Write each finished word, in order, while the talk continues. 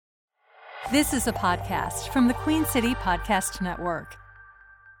This is a podcast from the Queen City Podcast Network.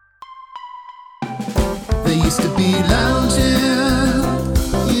 They used to be lounging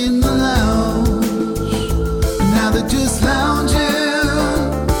in the lounge. Now they're just lounging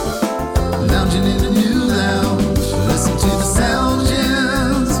in a new lounge. Listen to the sound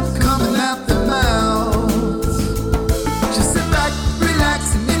jams coming out their mouths. Just sit back,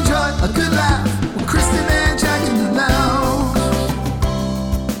 relax, and enjoy a good laugh with Kristen and Jack in the lounge.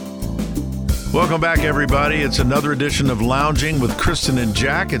 Welcome back, everybody. It's another edition of Lounging with Kristen and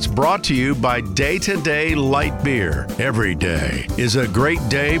Jack. It's brought to you by Day-to-Day Light Beer. Every day is a great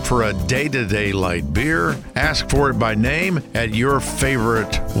day for a Day-to-Day Light Beer. Ask for it by name at your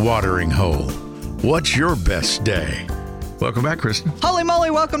favorite watering hole. What's your best day? Welcome back, Kristen. Holy moly,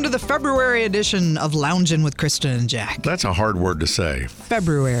 welcome to the February edition of Lounging with Kristen and Jack. That's a hard word to say.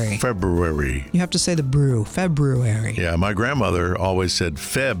 February. February. You have to say the brew. February. Yeah, my grandmother always said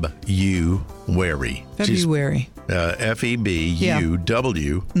Feb-U-wary. February. F-E-B-U-W-A-R-Y.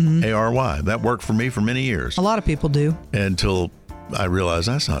 That worked for me for many years. A lot of people do. Until I realized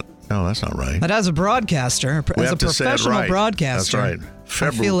that's not right. But as a broadcaster, as a professional broadcaster, that's right.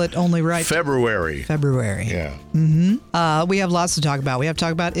 I feel it only right. February. Yeah. Mm-hmm. We have lots to talk about. We have to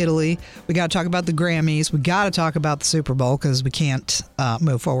talk about Italy. We got to talk about the Grammys. We got to talk about the Super Bowl because we can't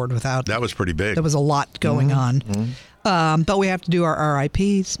move forward without. That was pretty big. There was a lot going on. Mm-hmm. But we have to do our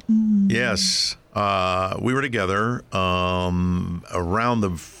RIPs. Yes. We were together around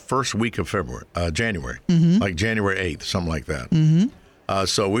the first week of January, like January 8th, something like that.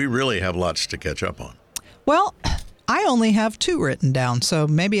 So we really have lots to catch up on. Well, I only have 2 written down, so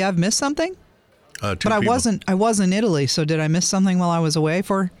maybe I've missed something. But I was in Italy, so did I miss something while I was away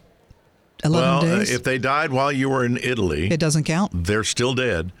for 11 days? If they died while you were in Italy, it doesn't count. They're still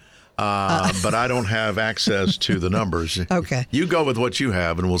dead. But I don't have access to the numbers. Okay. You go with what you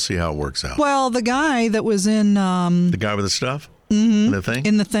have, and we'll see how it works out. Well, the guy that was in... the guy with the stuff? In the thing?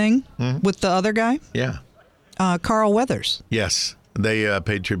 In the thing with the other guy? Yeah. Carl Weathers. Yes. They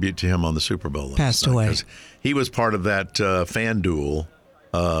paid tribute to him on the Super Bowl. Passed away. He was part of that FanDuel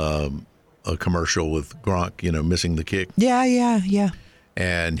a commercial with Gronk, missing the kick. Yeah.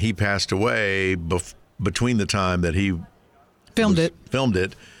 And he passed away between the time that he filmed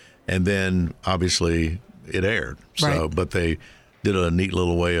it, and then obviously it aired. So, right. But they did a neat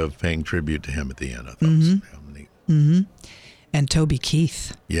little way of paying tribute to him at the end. I thought it was neat. And Toby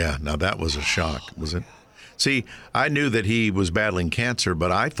Keith. Yeah, now that was a shock, was it? See, I knew that he was battling cancer,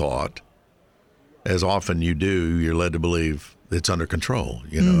 but I thought, as often you do, you're led to believe it's under control.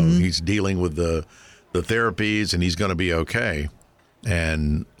 He's dealing with the therapies and he's going to be okay.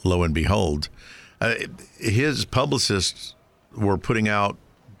 And lo and behold, his publicists were putting out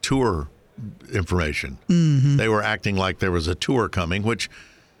tour information. They were acting like there was a tour coming, which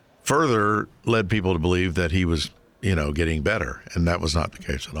further led people to believe that he was, getting better. And that was not the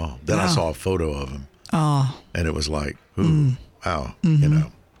case at all. Then I saw a photo of him. Oh. And it was like, wow,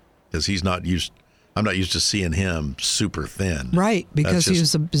 because I'm not used to seeing him super thin. Right, because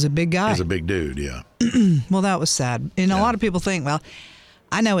he's a big guy. He's a big dude, yeah. Well, that was sad. A lot of people think, well,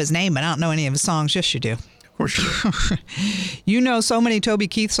 I know his name, but I don't know any of his songs. Yes, you do. Of course you do. You know so many Toby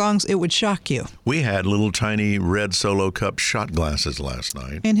Keith songs, it would shock you. We had little tiny red Solo Cup shot glasses last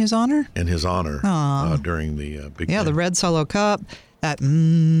night. In his honor? In his honor. During the big Yeah, game. the red Solo Cup. That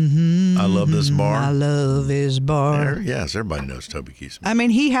I love this bar. I love his bar. Yes, everybody knows Toby Keith. I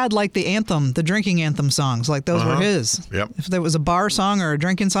mean, he had like the anthem, the drinking anthem songs, like those were his. Yep. If there was a bar song or a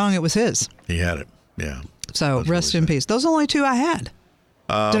drinking song, it was his. He had it, yeah. So rest in peace. Those are the only 2 I had.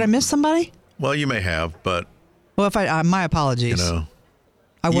 Did I miss somebody? Well, you may have, but... Well, if my apologies.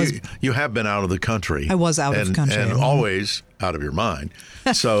 You have been out of the country. I was out of the country. And always out of your mind.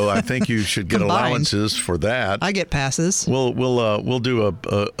 So I think you should get allowances for that. I get passes. We'll do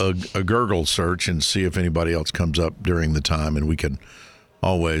a gurgle search and see if anybody else comes up during the time, and we can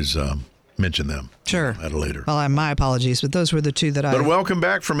always mention them. Sure. At a later. Well, my apologies, but those were the 2 that I... But welcome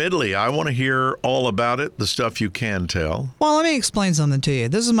back from Italy. I want to hear all about it, the stuff you can tell. Well, let me explain something to you.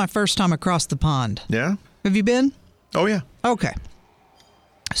 This is my first time across the pond. Yeah? Have you been? Oh, yeah. Okay.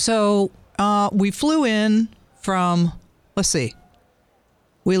 So we flew in from, let's see,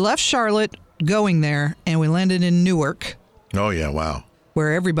 we left Charlotte going there, and we landed in Newark. Oh, yeah, wow.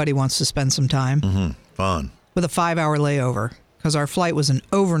 Where everybody wants to spend some time. Fun. With a 5-hour layover, because our flight was an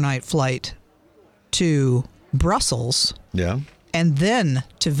overnight flight to Brussels. Yeah. And then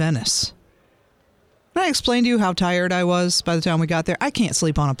to Venice. Did I explain to you how tired I was by the time we got there? I can't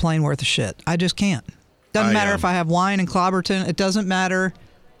sleep on a plane worth of shit. I just can't. Doesn't matter if I have wine and Clobberton. It doesn't matter.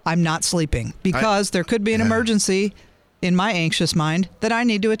 I'm not sleeping because there could be an emergency in my anxious mind that I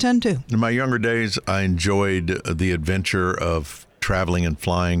need to attend to. In my younger days, I enjoyed the adventure of traveling and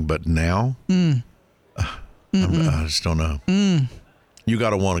flying, but now, I just don't know. You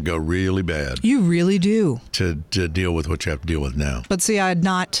got to want to go really bad. You really do. To deal with what you have to deal with now. But see, I had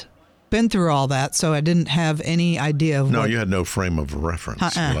not been through all that, so I didn't have any idea of No, you had no frame of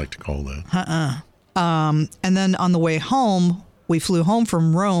reference, we like to call that. And then on the way home, we flew home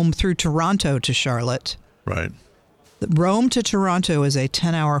from Rome through Toronto to Charlotte. Right. Rome to Toronto is a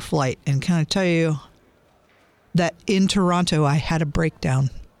 10-hour flight. And can I tell you that in Toronto, I had a breakdown.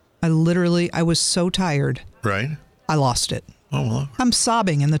 I was so tired. Right. I lost it. Oh, well. I'm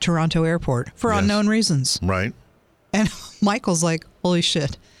sobbing in the Toronto airport for unknown reasons. Right. And Michael's like, holy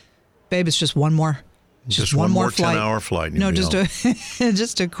shit. Babe, it's just one more. Just one more flight. 10-hour flight. No, just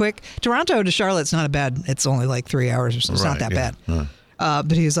a quick. Toronto to Charlotte's not a bad. It's only like 3 hours or so. It's not that bad.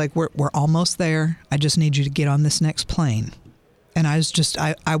 But he's like, we're almost there. I just need you to get on this next plane. And I was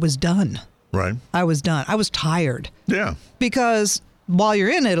I was done. Right. I was done. I was tired. Yeah. Because while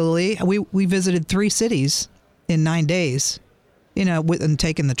you're in Italy, we visited 3 cities in 9 days. You know, and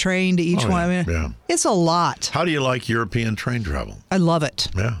taking the train to each one. I mean, it's a lot. How do you like European train travel? I love it.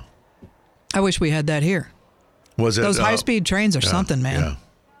 Yeah. I wish we had that here. Was it those high-speed trains are something, man? Yeah.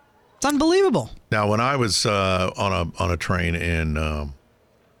 It's unbelievable. Now, when I was on a train in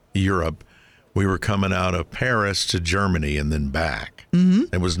Europe, we were coming out of Paris to Germany and then back.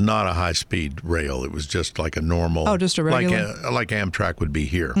 Mm-hmm. It was not a high-speed rail. It was just like a normal, just a regular, like Amtrak would be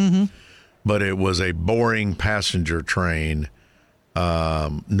here. Mm-hmm. But it was a boring passenger train,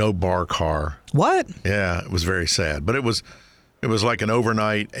 no bar car. What? Yeah, it was very sad. But it was like an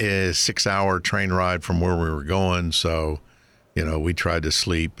overnight 6-hour train ride from where we were going. So, we tried to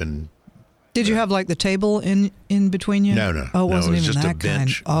sleep. And did you have like the table in between you? No. Oh, it wasn't it was even just that a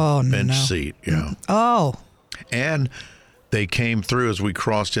bench, kind. Oh, no. Bench seat, yeah. Oh. And they came through as we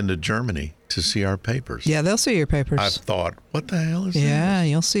crossed into Germany to see our papers. Yeah, they'll see your papers. I thought, what the hell is this? Yeah,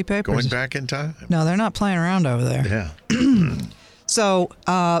 you'll see papers. Going back in time? No, they're not playing around over there. Yeah. So,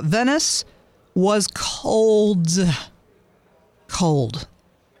 Venice was cold. Cold.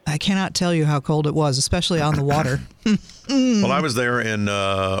 I cannot tell you how cold it was, especially on the water. Well, I was there in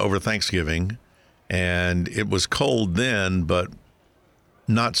over Thanksgiving, and it was cold then, but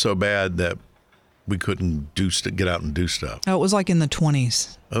not so bad that we couldn't get out and do stuff. Oh, it was like in the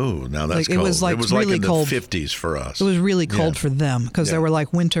 20s. Oh, now that's cold. It was like really in the cold. 50s for us. It was really cold for them because there were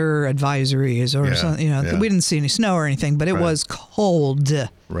like winter advisories or something. We didn't see any snow or anything, but it was cold.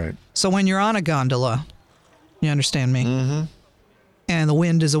 Right. So when you're on a gondola, you understand me? Mm-hmm. And the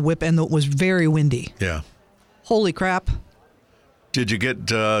wind is a whip, and it was very windy. Yeah. Holy crap. Did you get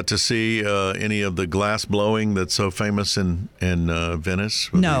to see any of the glass blowing that's so famous in Venice?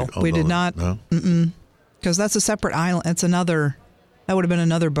 No, we did not. No? Because that's a separate island. That would have been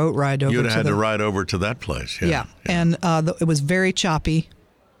another boat ride over. You'd have had to ride over to that place. Yeah. And it was very choppy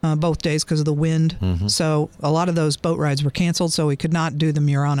both days because of the wind. Mm-hmm. So a lot of those boat rides were canceled, so we could not do the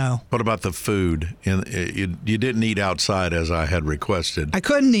Murano. What about the food? You didn't eat outside as I had requested. I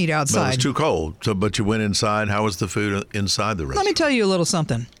couldn't eat outside. But it was too cold. But you went inside. How was the food inside the restaurant? Let me tell you a little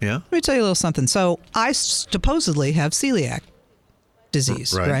something. Yeah? Let me tell you a little something. So I supposedly have celiac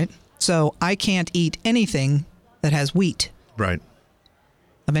disease, right? So I can't eat anything that has wheat. Right.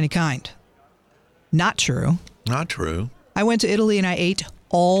 Of any kind. Not true. Not true. I went to Italy and I ate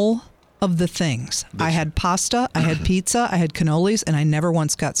all of the things. I had pasta, I had pizza, I had cannolis, and I never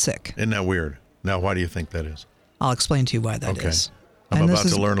once got sick. Isn't that weird? Now, why do you think that is? I'll explain to you why that is. I'm about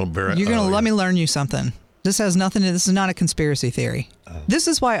to learn a very... You're going to let me learn you something. This has nothing to... This is not a conspiracy theory. This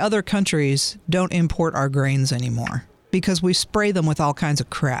is why other countries don't import our grains anymore. Because we spray them with all kinds of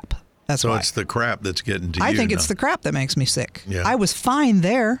crap. That's why. So it's the crap that's getting to you. I think it's the crap that makes me sick. Yeah. I was fine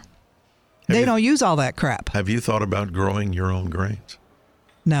there. They don't use all that crap. Have you thought about growing your own grains?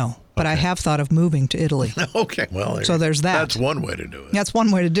 No, but I have thought of moving to Italy. Okay, well, so there's that. That's one way to do it. That's one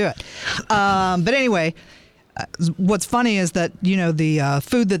way to do it. But anyway, what's funny is that, the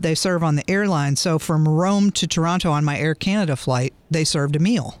food that they serve on the airline, so from Rome to Toronto on my Air Canada flight, they served a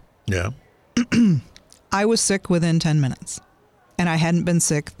meal. Yeah. I was sick within 10 minutes, and I hadn't been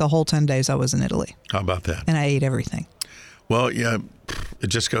sick the whole 10 days I was in Italy. How about that? And I ate everything. Well, yeah, it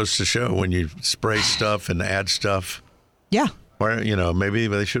just goes to show when you spray stuff and add stuff. Yeah. Or, maybe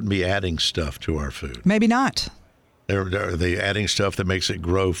they shouldn't be adding stuff to our food. Maybe not. Are they adding stuff that makes it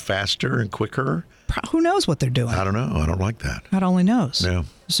grow faster and quicker? Who knows what they're doing? I don't know. I don't like that. God only knows. Yeah.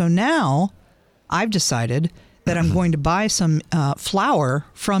 So now I've decided that I'm going to buy some flour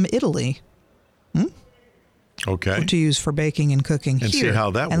from Italy. Okay. To use for baking and cooking and here. See how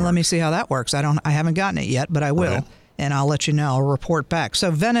that works. And let me see how that works. I haven't gotten it yet, but I will. Right. and I'll let you know. I'll report back.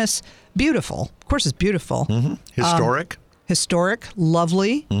 So Venice, beautiful. Of course, it's beautiful. Historic. Historic,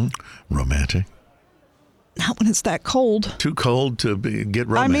 lovely. Romantic. Not when it's that cold. Too cold to get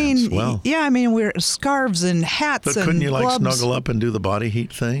romance. I mean, we're scarves and hats But and couldn't you gloves. snuggle up and do the body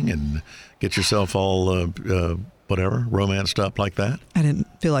heat thing and get yourself all whatever romanced up like that? I didn't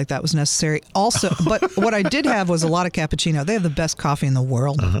feel like that was necessary. Also, but what I did have was a lot of cappuccino. They have the best coffee in the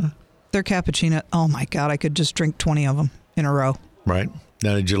world. Their cappuccino. Oh my God, I could just drink 20 of them in a row. Right.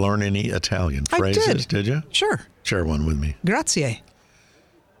 Now, did you learn any Italian phrases? I did. Did you? Sure. Share one with me. Grazie.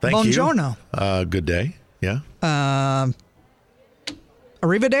 Thank Buongiorno. you. Good day. Yeah.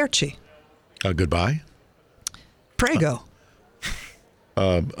 Arrivederci. Goodbye. Prego.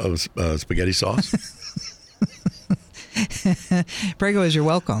 Spaghetti sauce. Prego is you're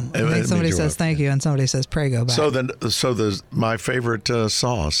welcome. I think somebody says thank you and somebody says prego back. So my favorite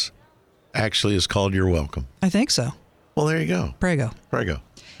sauce actually is called You're Welcome. I think so. Well, there you go. Prego.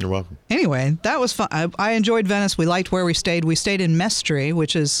 You're welcome. Anyway, that was fun. I enjoyed Venice. We liked where we stayed. We stayed in Mestre,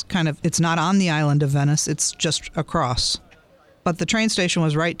 which is it's not on the island of Venice. It's just across. But the train station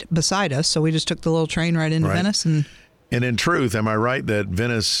was right beside us, so we just took the little train right into Venice. And in truth, am I right that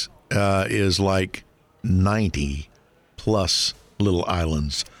Venice is like 90 plus little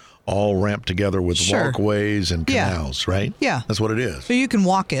islands, all ramped together with walkways and canals, right? Yeah. That's what it is. So you can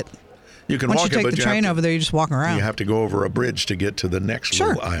walk it. You can Once walk you it, take but the train over there, you just walk around. You have to go over a bridge to get to the next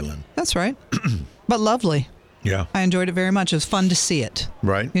little island. That's right. But lovely. Yeah. I enjoyed it very much. It was fun to see it.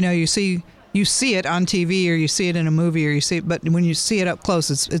 Right. You know, you see it on TV or you see it in a movie or you see it, but when you see it up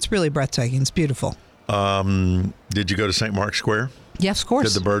close, it's really breathtaking. It's beautiful. Did you go to St. Mark's Square? Yes, of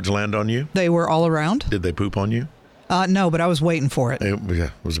course. Did the birds land on you? They were all around. Did they poop on you? No, but I was waiting for it.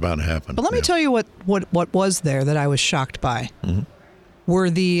 It was about to happen. But let me tell you what was there that I was shocked by.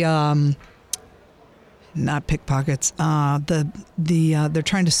 Were the not pickpockets. They're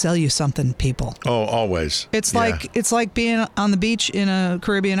trying to sell you something, people. Oh, always. It's like being on the beach in a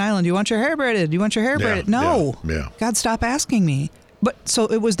Caribbean island. You want your hair braided? You want your hair braided? No. Yeah. God, stop asking me. But so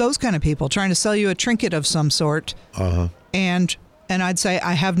it was those kind of people trying to sell you a trinket of some sort. And I'd say,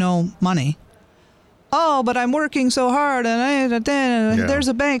 I have no money. Oh, but I'm working so hard, and there's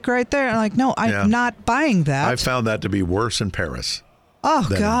a bank right there. I'm like, no, I'm not buying that. I found that to be worse in Paris. Oh,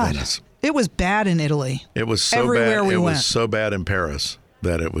 God. It was bad in Italy. It was so everywhere bad. We went. Was so bad in Paris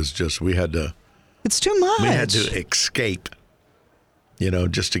that it was just, we had to. It's too much. We had to escape,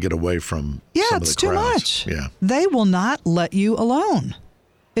 just to get away from some of the crowds. It's too much. Yeah. They will not let you alone.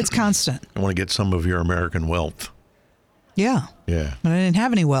 It's constant. I want to get some of your American wealth. Yeah. Yeah. But I didn't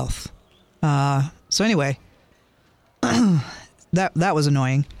have any wealth. So anyway, that was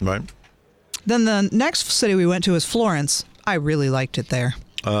annoying. Right. Then the next city we went to was Florence. I really liked it there.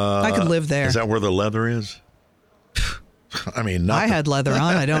 I could live there. Is that where the leather is? I mean, I had leather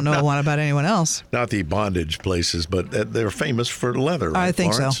on. I don't know about anyone else. Not the bondage places, but they're famous for leather. Right, I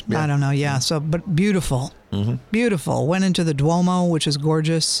think Florence? so. Yeah. I don't know. Yeah. So, but beautiful. Beautiful. Went into the Duomo, which is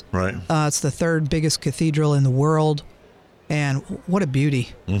gorgeous. Right. It's the third biggest cathedral in the world. And what a beauty.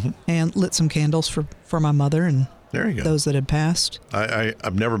 And lit some candles for my mother and there you go. Those that had passed.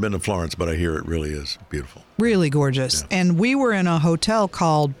 I've never been to Florence, but I hear it really is beautiful. Really gorgeous. Yeah. And we were in a hotel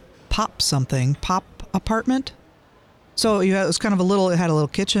called Pop Apartment. So it was kind of it had a little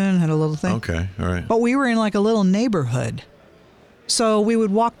kitchen, had a little thing. Okay, all right. But we were in like a little neighborhood. So we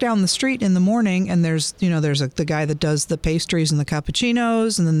would walk down the street in the morning, and there's the guy that does the pastries and the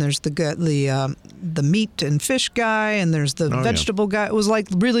cappuccinos, and then there's the meat and fish guy, and there's the vegetable guy. It was like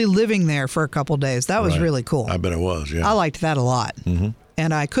really living there for a couple days. That was really cool. I bet it was. Yeah, I liked that a lot,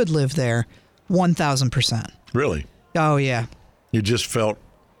 and I could live there 1,000%. Really? Oh yeah. You just felt.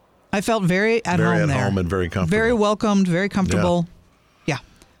 I felt very at home there. Very at home and very comfortable. Very welcomed, very comfortable. Yeah.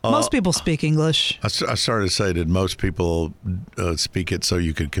 Most people speak English. I started to say, did most people speak it so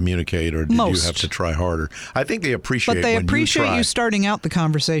you could communicate, or did you have to try harder? I think they appreciate. But they appreciate you starting out the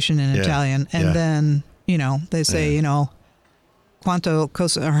conversation in Italian, and then they say quanto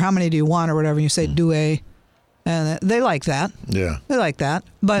costa, or how many do you want, or whatever. And you say due, and they like that. Yeah, they like that.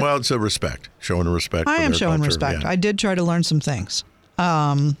 But it's a respect, showing a respect. I am showing culture. respect. Yeah. I did try to learn some things.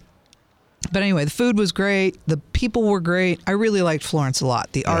 But anyway, the food was great. The people were great. I really liked Florence a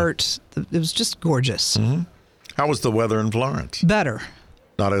lot. The art, it was just gorgeous. How was the weather in Florence? Better.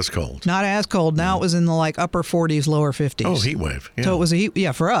 Not as cold. Not as cold. Now it was in the upper 40s, lower 50s. Oh, heat wave. Yeah. So it was a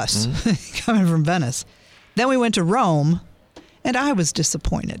heat, for us, coming from Venice. Then we went to Rome, and I was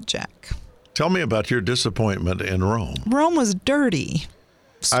disappointed, Jack. Tell me about your disappointment in Rome. Rome was dirty.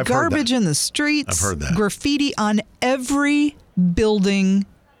 Garbage in the streets. I've heard that. Graffiti on every building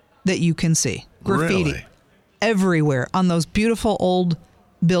that you can see. Graffiti. Really? everywhere on those beautiful old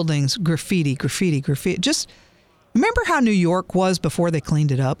buildings. Graffiti. Just remember how New York was before they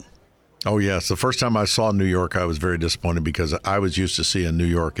cleaned it up? Oh, yes. The first time I saw New York, I was very disappointed because I was used to seeing New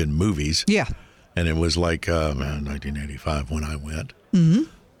York in movies. Yeah. And it was like 1985 when I went. Mm-hmm.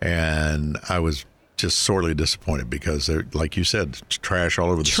 And I was just sorely disappointed because, like you said, trash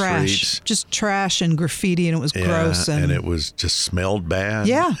all over the streets. Just trash and graffiti, and it was gross. And it was just smelled bad.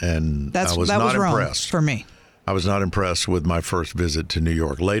 Yeah. And that was not impressed. Rome for me. I was not impressed with my first visit to New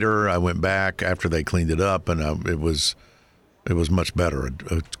York. Later, I went back after they cleaned it up, and it was much better,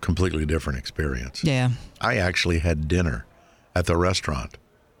 a completely different experience. Yeah. I actually had dinner at the restaurant,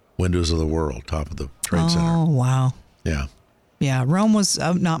 Windows of the World, top of the Trade Center. Oh, wow. Yeah. Yeah, Rome was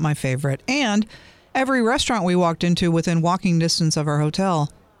not my favorite. And every restaurant we walked into within walking distance of our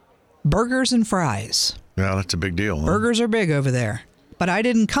hotel, burgers and fries. Yeah, that's a big deal. Huh? Burgers are big over there. But I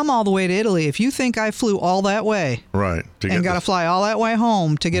didn't come all the way to Italy. If you think I flew all that way right, and got to fly all that way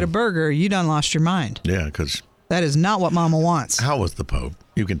home to get a burger, you done lost your mind. Yeah, because that is not what Mama wants. How was the Pope?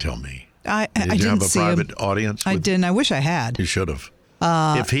 You can tell me. I didn't you have a private audience? I didn't. I wish I had. You should have.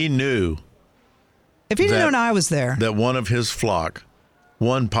 If he knew. If he didn't know I was there. That one of his flock,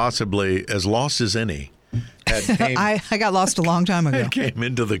 one possibly as lost as any, I got lost a long time ago. Came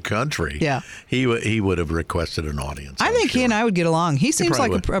into the country. Yeah. He would have requested an audience. I think he and I would get along. He seems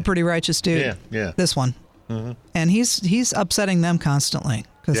like a pretty righteous dude. Yeah, yeah. This one. Mm-hmm. And he's upsetting them constantly.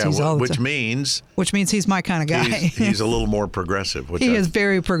 Which means he's my kind of guy. He's a little more progressive. He is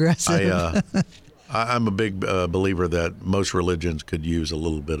very progressive. I'm a big believer that most religions could use a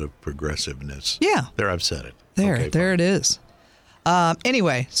little bit of progressiveness. Yeah. There, I've said it. There it is.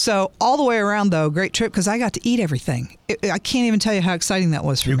 Anyway, so all the way around, though, great trip because I got to eat everything. I can't even tell you how exciting that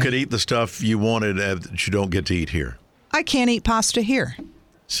was for me. You could eat the stuff you wanted that you don't get to eat here. I can't eat pasta here.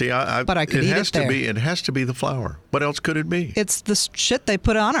 See, but I could eat it there. It has to be the flour. What else could it be? It's the shit they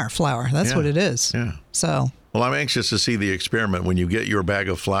put on our flour. That's what it is. Yeah. So. Well, I'm anxious to see the experiment when you get your bag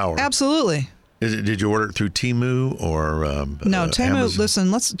of flour. Absolutely. Did you order it through Temu or no? Temu.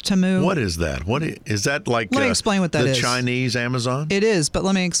 Amazon? Listen, Temu. What is that? Is that like? Let me explain what that is. The Chinese Amazon. It is, but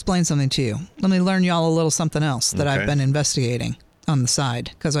let me explain something to you. Let me learn y'all a little something else that I've been investigating on the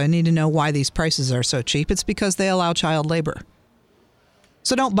side because I need to know why these prices are so cheap. It's because they allow child labor.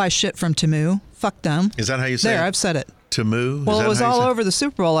 So don't buy shit from Temu. Fuck them. Is that how you say it? There, I've said it. Temu? Well, it was all over the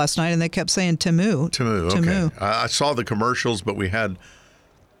Super Bowl last night, and they kept saying Temu. Temu, okay. I saw the commercials, but we had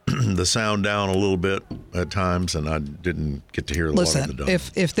the sound down a little bit at times, and I didn't get to hear a lot of the done.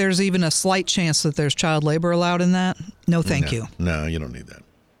 If there's even a slight chance that there's child labor allowed in that, no thank you. No, you don't need that.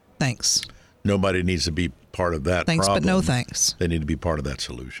 Thanks. Nobody needs to be part of that Thanks, problem. but no thanks. They need to be part of that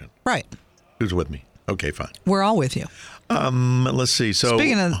solution. Right. Who's with me? Okay, fine. We're all with you. Let's see. So,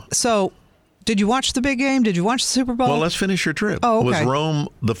 did you watch the big game? Did you watch the Super Bowl? Well, let's finish your trip. Oh, okay. Was Rome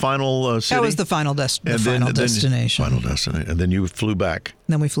the final city? That was the final destination. Final destination. And then you flew back.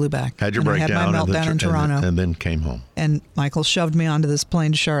 Then we flew back. Had your breakdown. I had my meltdown in Toronto. And then came home. And Michael shoved me onto this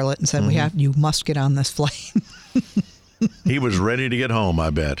plane to Charlotte and said, you must get on this flight. He was ready to get home,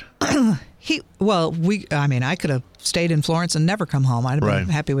 I bet. I could have stayed in Florence and never come home. I'd have been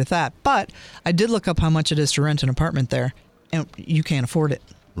happy with that. But I did look up how much it is to rent an apartment there, and you can't afford it.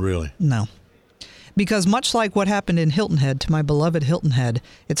 Really? No. Because much like what happened in Hilton Head, to my beloved Hilton Head,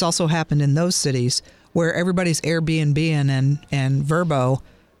 it's also happened in those cities where everybody's Airbnb and Vrbo,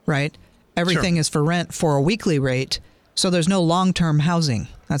 right? Everything is for rent for a weekly rate, so there's no long-term housing.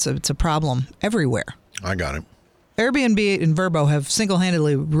 It's a problem everywhere. I got it. Airbnb and Vrbo have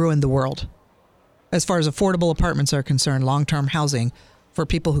single-handedly ruined the world as far as affordable apartments are concerned, long-term housing for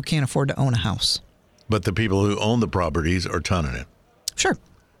people who can't afford to own a house. But the people who own the properties are tonning it. Sure.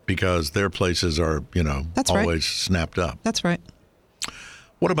 Because their places are, always snapped up. That's right.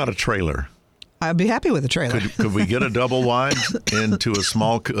 What about a trailer? I'd be happy with a trailer. Could we get a double wide into a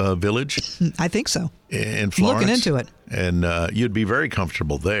small village? I think so. In Florence? Looking into it. And you'd be very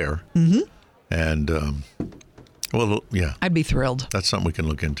comfortable there. Mm-hmm. And, well, yeah. I'd be thrilled. That's something we can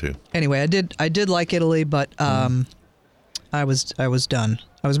look into. Anyway, I did like Italy, but I was done.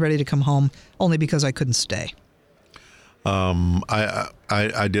 I was ready to come home only because I couldn't stay.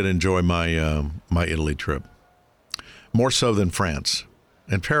 I did enjoy my my Italy trip, more so than France.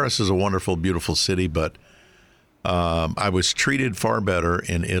 And Paris is a wonderful, beautiful city, but I was treated far better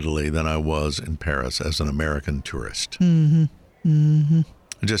in Italy than I was in Paris as an American tourist. Mm-hmm. Mm-hmm.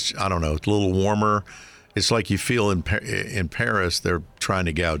 Just, I don't know, it's a little warmer. It's like you feel in Paris, they're trying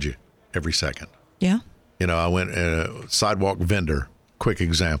to gouge you every second. Yeah. I went sidewalk vendor, quick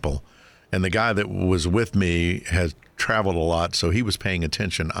example. And the guy that was with me has traveled a lot, so he was paying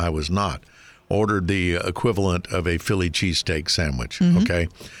attention. I was not. ordered the equivalent of a Philly cheesesteak sandwich. Okay.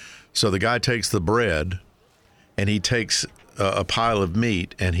 So the guy takes the bread and he takes a pile of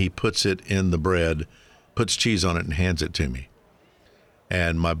meat and he puts it in the bread, puts cheese on it and hands it to me.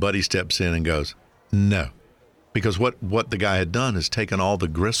 And my buddy steps in and goes, no. Because what the guy had done is taken all the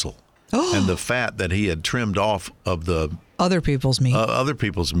gristle and the fat that he had trimmed off of the Other people's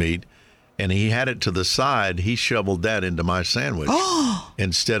meat. And he had it to the side. He shoveled that into my sandwich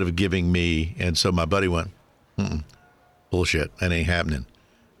instead of giving me. And so my buddy went, bullshit, that ain't happening.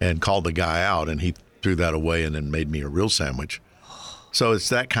 And called the guy out, and he threw that away and then made me a real sandwich. So it's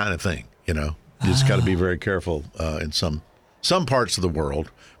that kind of thing, you know. You just got to be very careful in some parts of the world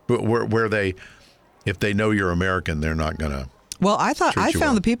where they, if they know you're American, they're not going to. Well, I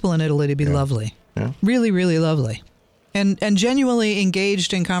found the people in Italy to be lovely. Yeah. Really, really lovely. And genuinely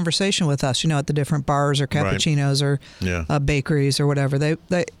engaged in conversation with us, you know, at the different bars or cappuccinos or bakeries or whatever.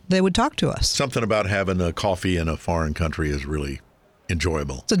 They would talk to us. Something about having a coffee in a foreign country is really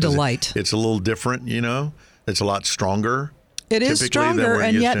enjoyable. It's a delight. It's a little different, you know. It's a lot stronger. It is stronger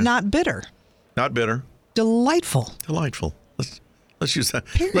and yet not bitter. Not bitter. Delightful. Delightful. Let's use that.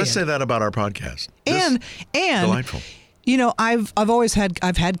 Period. Let's say that about our podcast. And delightful. You know, I've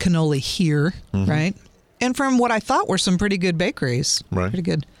had cannoli here, right? And from what I thought were some pretty good bakeries, pretty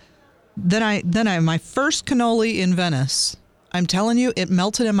good. Then I my first cannoli in Venice. I'm telling you, it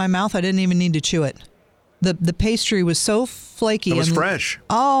melted in my mouth. I didn't even need to chew it. The pastry was so flaky. It was fresh.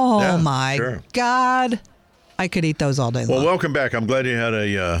 Oh my God. I could eat those all day long. Well, welcome back. I'm glad you had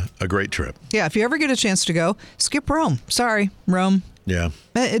a great trip. Yeah, if you ever get a chance to go, skip Rome. Sorry, Rome. Yeah.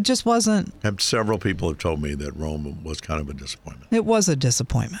 It just wasn't. Several people have told me that Rome was kind of a disappointment. It was a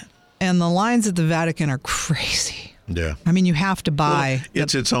disappointment. And the lines at the Vatican are crazy. Yeah. I mean, you have to buy. Well,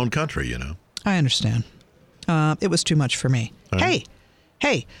 it's its own country, you know. I understand. It was too much for me. Hey.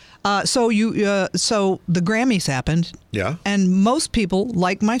 So the Grammys happened. Yeah. And most people,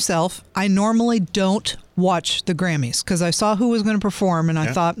 like myself, I normally don't watch the Grammys because I saw who was going to perform and I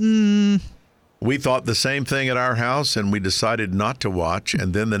thought, We thought the same thing at our house and we decided not to watch.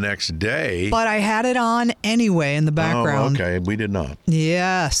 And then the next day. But I had it on anyway in the background. Oh, okay. We did not.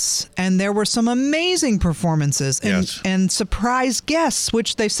 Yes. And there were some amazing performances and surprise guests,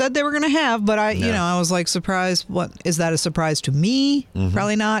 which they said they were going to have. But I was like, surprise. What is that a surprise to me?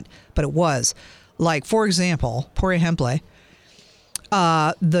 Probably not. But it was. Like, for example, por ejemplo,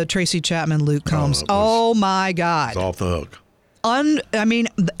 the Tracy Chapman, Luke Combs. Oh my God. It's off the hook. I mean,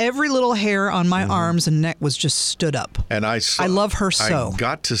 every little hair on my arms and neck was just stood up. And I love her so. I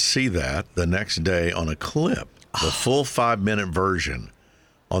got to see that the next day on a clip, the full 5-minute version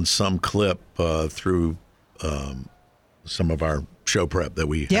on some clip through some of our show prep that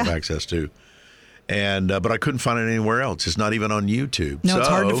we have access to. And but I couldn't find it anywhere else. It's not even on YouTube. No, it's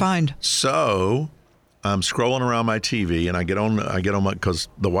hard to find. So I'm scrolling around my TV and I get on because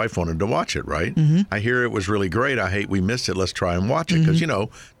the wife wanted to watch it, right? I hear it was really great. I hate we missed it. Let's try and watch it because, you know,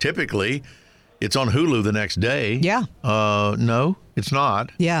 typically it's on Hulu the next day. Yeah. No, it's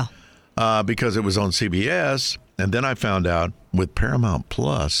not. Yeah. Because it was on CBS. And then I found out with Paramount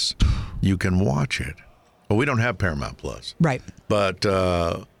Plus, you can watch it. Well, we don't have Paramount Plus. Right. But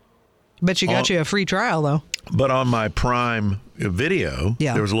you got you a free trial, though. But on my Prime Video,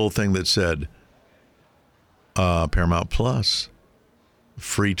 there was a little thing that said, Paramount Plus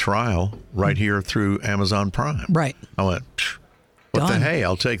free trial right here through Amazon Prime. Right. I went, what the hey,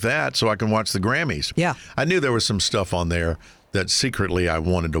 I'll take that so I can watch the Grammys. Yeah. I knew there was some stuff on there that secretly I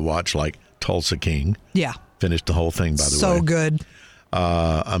wanted to watch, like Tulsa King. Yeah. Finished the whole thing, by the way. So good.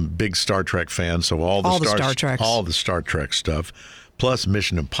 I'm a big Star Trek fan, so all the Star Trek stuff, plus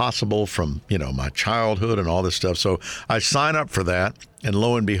Mission Impossible from, you know, my childhood and all this stuff. So I sign up for that, and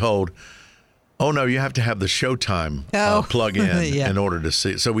lo and behold, oh, no, you have to have the Showtime plug in in order to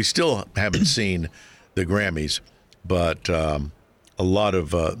see it. So we still haven't seen the Grammys, but a lot of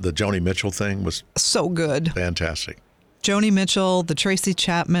the Joni Mitchell thing was so good. Fantastic. Joni Mitchell, the Tracy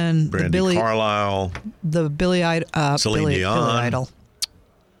Chapman, Brandy the Billy Carlisle, the Celine Dion,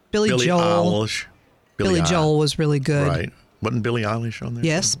 Billy Joel. Eilish. Billy Joel was really good. Right. Wasn't Billie Eilish on there?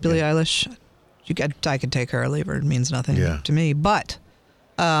 Yes, Billie Eilish. I could take her or leave her. It means nothing to me. But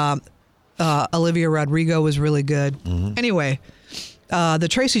Olivia Rodrigo was really good. Anyway, the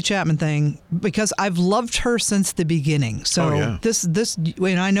Tracy Chapman thing, because I've loved her since the beginning. So this,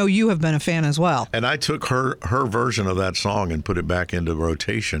 and I know you have been a fan as well. And I took her version of that song and put it back into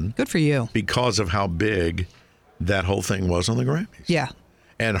rotation. Good for you. Because of how big that whole thing was on the Grammys. Yeah.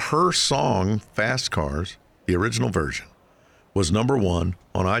 And her song, Fast Cars, the original version, was #1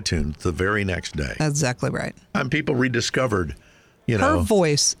 on iTunes the very next day. That's exactly right. And people rediscovered Her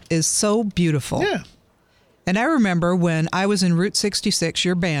voice is so beautiful. Yeah. And I remember when I was in Route 66,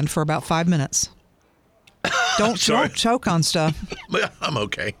 your band, for about 5 minutes. Don't choke on stuff. I'm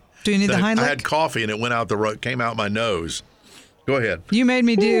okay. Do you need the Heimlich? I had coffee and it went out came out my nose. Go ahead. You made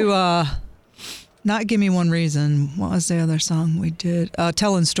me do not Give Me One Reason. What was the other song we did?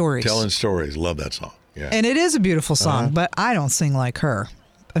 Telling Stories. Telling Stories. Love that song. Yeah. And it is a beautiful song, but I don't sing like her.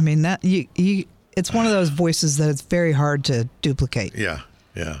 I mean, that it's one of those voices that it's very hard to duplicate. Yeah.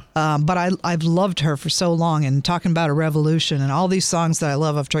 Yeah. But I've loved her for so long, and talking about a revolution and all these songs that I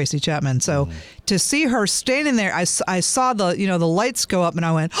love of Tracy Chapman. So to see her standing there, I saw the lights go up, and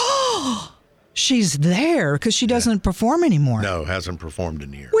I went, oh, she's there, because she doesn't perform anymore. No, hasn't performed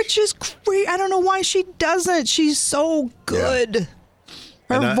in years. Which is great. I don't know why she doesn't. She's so good. Yeah.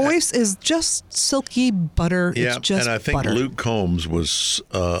 Her voice is just silky butter. Yeah, it's just and I think butter. Luke Combs was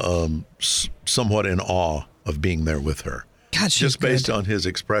somewhat in awe of being there with her. God, she's just based good. on his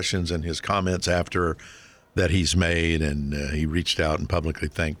expressions and his comments after that he's made, and he reached out and publicly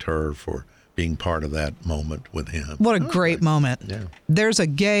thanked her for being part of that moment with him. What a great moment. Yeah. There's a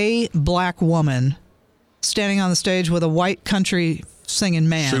gay black woman standing on the stage with a white country singing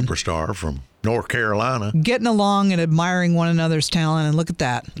man. Superstar from North Carolina. Getting along and admiring one another's talent, and look at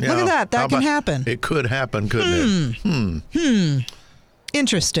that. Yeah, look at that. That can happen. It could happen, couldn't it?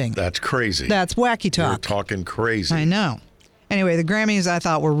 Interesting. That's crazy. That's wacky talk. You're talking crazy. I know. Anyway, the Grammys I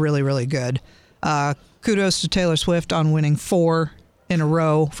thought were really, really good. Kudos to Taylor Swift on winning 4 in a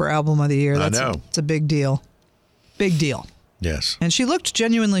row for Album of the Year. I know. It's a big deal. Big deal. Yes. And she looked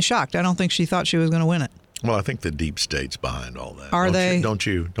genuinely shocked. I don't think she thought she was going to win it. Well, I think the deep state's behind all that. Are they? Don't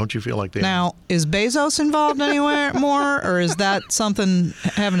you feel like they Now, is Bezos involved anywhere more, or is that something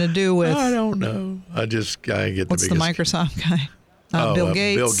having to do with... I don't know. I get what's the biggest... Microsoft guy? Bill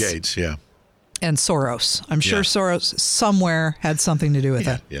Gates. Bill Gates, yeah. And Soros. I'm sure Soros somewhere had something to do with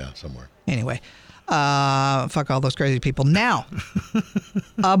it. Yeah, somewhere. Anyway, fuck all those crazy people. Now,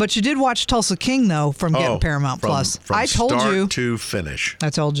 but you did watch Tulsa King, though, from getting Paramount Plus. From I told start you. to finish.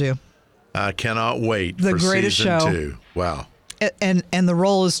 I told you. I cannot wait the for greatest season show. 2. Wow. And the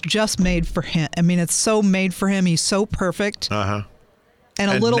role is just made for him. I mean, it's so made for him. He's so perfect. Uh-huh. And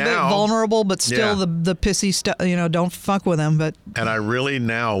a little bit vulnerable, but still Yeah. the pissy stuff, don't fuck with him. But And I really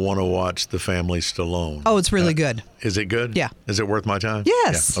now want to watch The Family Stallone. oh, it's really good. Is it good? Yeah. Is it worth my time?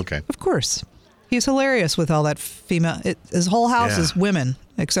 Yes. Yeah. Okay. Of course. He's hilarious with all that female. His whole house is women,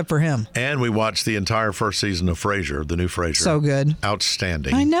 except for him. And we watched the entire first season of Frasier, the new Frasier. So good.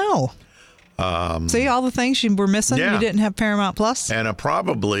 Outstanding. I know. See all the things you were missing? Yeah. You didn't have Paramount Plus? And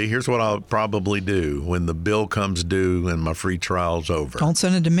here's what I'll probably do when the bill comes due and my free trial's over. Don't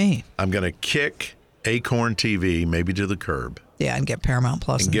send it to me. I'm going to kick Acorn TV maybe to the curb. Yeah, and get Paramount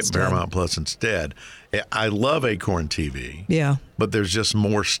Plus and instead. get Paramount Plus instead. I love Acorn TV. Yeah. But there's just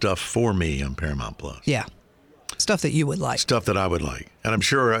more stuff for me on Paramount Plus. Yeah. Stuff that you would like. Stuff that I would like. And I'm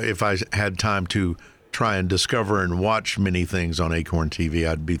sure if I had time to try and discover and watch many things on Acorn TV,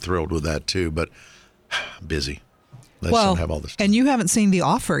 I'd be thrilled with that too. But busy. Let's not have all this stuff. And you haven't seen The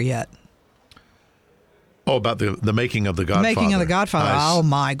Offer yet. Oh, about the making of The Godfather. Making of The Godfather. Oh,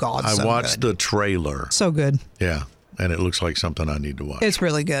 my God. I watched the trailer. So good. Yeah. And it looks like something I need to watch. It's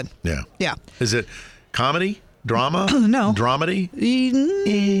really good. Yeah. Yeah. Is it comedy? Drama? No.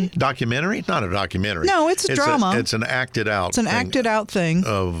 Dramedy? Documentary? Not a documentary. No, it's a drama. It's an acted out It's an acted out thing.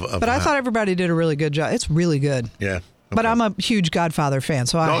 But I thought everybody did a really good job. It's really good. Yeah. Okay. But I'm a huge Godfather fan,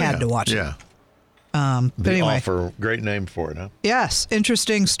 so I had to watch it. Yeah. But anyway. Offer, great name for it, huh? Yes.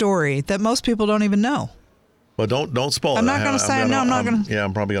 Interesting story that most people don't even know. Well, don't spoil it. I'm not going to say. No, I'm not going to. Yeah,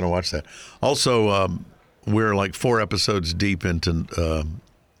 I'm probably going to watch that. Also, we're like 4 episodes deep into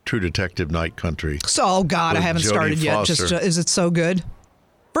True Detective Night Country. So, oh God, I with haven't Jodie started yet. Foster. Is it so good?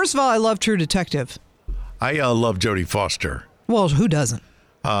 First of all, I love True Detective. I love Jodie Foster. Well, who doesn't?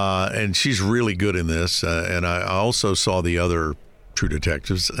 And she's really good in this. And I also saw the other True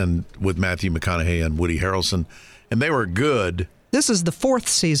Detectives and with Matthew McConaughey and Woody Harrelson, and they were good. This is the 4th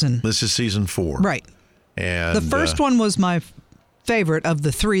season. This is season 4. Right. And the first one was my favorite of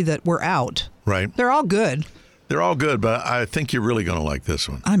the 3 that were out. Right. They're all good. They're all good, but I think you're really going to like this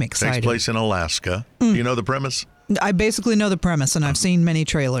one. I'm excited. Takes place in Alaska. Do you know the premise? I basically know the premise, and I've seen many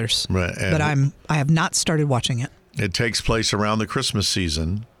trailers. Right. But I have not started watching it. It takes place around the Christmas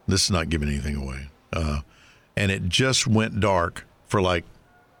season. This is not giving anything away. And it just went dark for like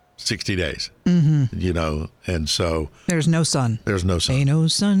 60 days. Mm-hmm. And so there's no sun. There's no sun. Ain't no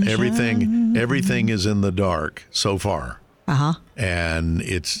sunshine. Everything is in the dark so far. Uh-huh. And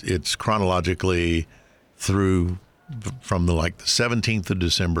it's chronologically through from the 17th of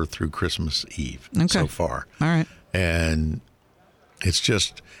December through Christmas Eve so far. All right. And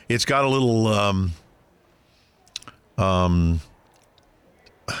It's got a little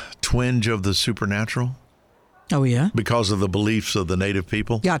twinge of the supernatural. Oh, yeah? Because of the beliefs of the native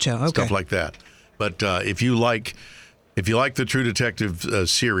people. Gotcha. Okay. Stuff like that. But if you like the True Detective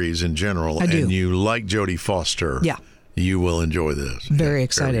series in general, and you like Jodie Foster, you will enjoy this. Very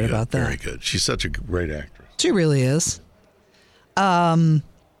excited about that. Very good. She's such a great actress. She really is. So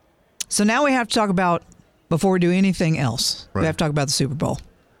now we have to talk about, before we do anything else, we have to talk about the Super Bowl.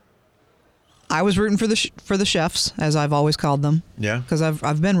 I was rooting for the chefs, as I've always called them. Yeah. Because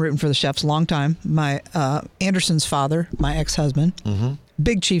I've been rooting for the chefs a long time. My Anderson's father, my ex-husband,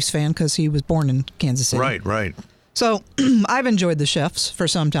 big Chiefs fan because he was born in Kansas City. Right. So I've enjoyed the chefs for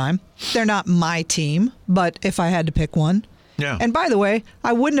some time. They're not my team, but if I had to pick one. Yeah. And by the way,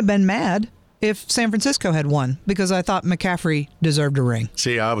 I wouldn't have been mad if San Francisco had won because I thought McCaffrey deserved a ring.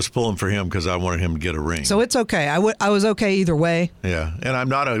 See, I was pulling for him because I wanted him to get a ring. So it's okay. I was okay either way. Yeah. And I'm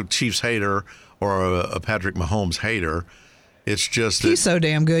not a Chiefs hater or a Patrick Mahomes hater. It's just that, he's so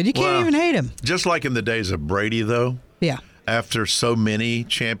damn good. You can't even hate him. Just like in the days of Brady, though. Yeah. After so many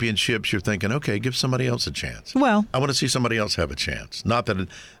championships, you're thinking, okay, give somebody else a chance. Well, I want to see somebody else have a chance. Not that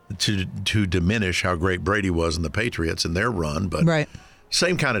to diminish how great Brady was in the Patriots in their run, but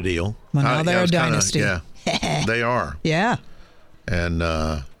same kind of deal. Well, now they're a dynasty. Yeah, they are. Yeah. And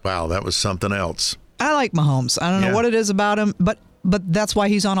wow, that was something else. I like Mahomes. I don't know what it is about him, but that's why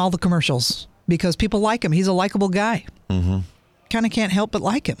he's on all the commercials, because people like him. He's a likable guy. Mm-hmm. Kind of can't help but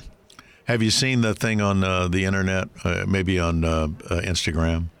like him. Have you seen the thing on the internet, maybe on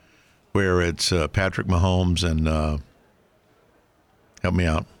Instagram, where it's Patrick Mahomes and help me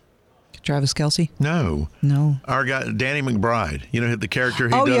out? Travis Kelce? No. Our guy, Danny McBride. You know the character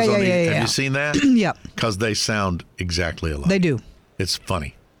he does on the... Have you seen that? Yep. Because they sound exactly alike. They do. It's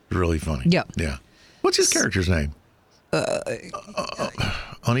funny. Really funny. Yep. Yeah. What's his character's name?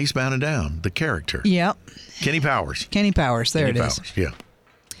 On Eastbound and Down, the character. Yep. Kenny Powers. There it is. Yeah.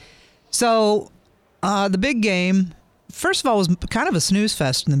 So the big game, first of all, was kind of a snooze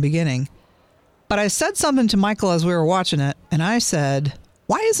fest in the beginning. But I said something to Michael as we were watching it, and I said,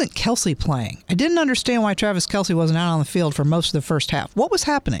 why isn't Kelce playing? I didn't understand why Travis Kelce wasn't out on the field for most of the first half. What was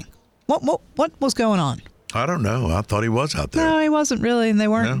happening? What was going on? I don't know. I thought he was out there. No, he wasn't really, and they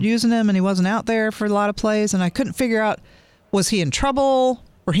weren't using him, and he wasn't out there for a lot of plays, and I couldn't figure out, was he in trouble?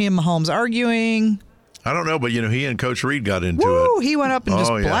 Were he and Mahomes arguing? I don't know, but he and Coach Reed got into it. He went up and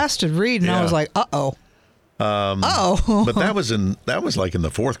just blasted Reed, and I was like, uh-oh. But that was like in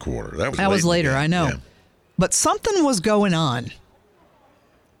the fourth quarter. That was later, I know. Yeah. But something was going on.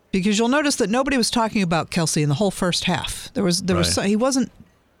 Because you'll notice that nobody was talking about Kelce in the whole first half. There was he wasn't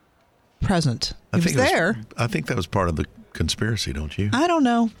present. He was there. I think that was part of the conspiracy, don't you? I don't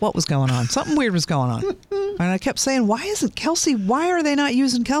know what was going on. Something weird was going on. And I kept saying, why isn't Kelce? Why are they not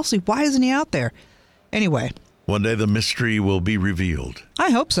using Kelce? Why isn't he out there? Anyway. One day the mystery will be revealed.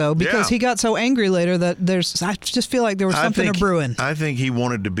 I hope so, because he got so angry later that I just feel like there was something brewing. I think he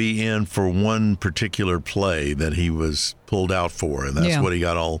wanted to be in for one particular play that he was pulled out for, and that's what he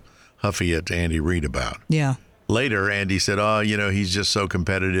got all huffy at Andy Reid about. Yeah. Later, Andy said, he's just so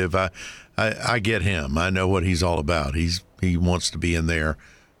competitive. I get him. I know what he's all about. He wants to be in there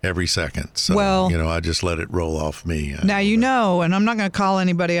every second. So, I just let it roll off me. Now, and I'm not going to call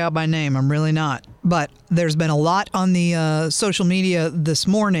anybody out by name. I'm really not. But there's been a lot on the social media this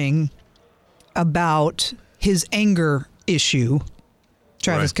morning about his anger issue,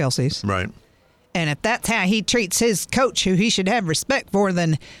 Travis Kelce's. Right. And if that's how he treats his coach, who he should have respect for,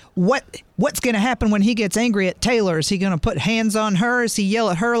 then what's going to happen when he gets angry at Taylor? Is he going to put hands on her? Is he yell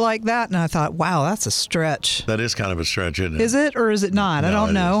at her like that? And I thought, wow, that's a stretch. That is kind of a stretch, isn't it? Is it or is it not? No, I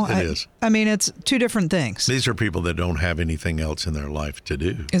don't know. It is. I mean, it's two different things. These are people that don't have anything else in their life to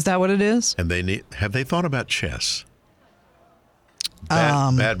do. Is that what it is? And have they thought about chess?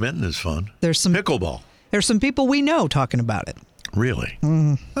 Badminton is fun. There's some pickleball. There's some people we know talking about it. Really?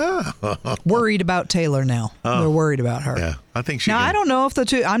 Worried about Taylor now. They're worried about her. Yeah, I think she. Now, I don't know if the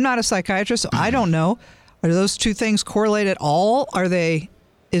two. I'm not a psychiatrist, so I don't know. Are those two things correlate at all? Are they?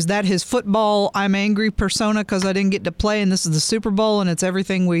 Is that his football? I'm angry persona because I didn't get to play, and this is the Super Bowl, and it's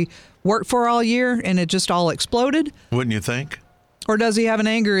everything we worked for all year, and it just all exploded. Wouldn't you think? Or does he have an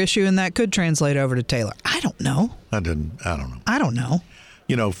anger issue, and that could translate over to Taylor? I don't know. I don't know.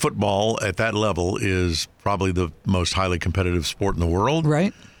 Football at that level is probably the most highly competitive sport in the world.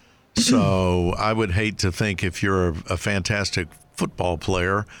 Right. So I would hate to think if you're a fantastic football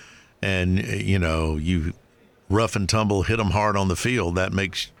player and, you rough and tumble, hit them hard on the field, that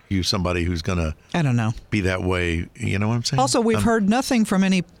makes you somebody who's going to I don't know. be that way. You know what I'm saying? Also, we've heard nothing from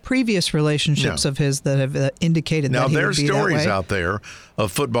any previous relationships of his that have indicated now that he would there's be that stories way. out there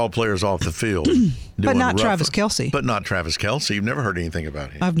of football players off the field, But not Travis Kelce. But not Travis Kelce. You've never heard anything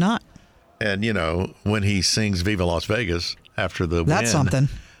about him. I've not. And when he sings "Viva Las Vegas" after the That's win, something.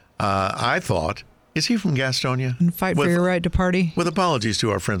 I thought, is he from Gastonia? And fight for your right to party. With apologies to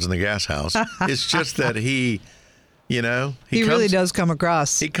our friends in the gas house, it's just that he really does come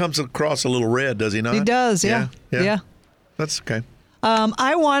across. He comes across a little red, does he not? He does, yeah. That's okay.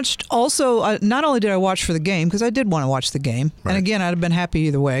 I watched also, not only did I watch for the game, because I did want to watch the game. Right. And again, I'd have been happy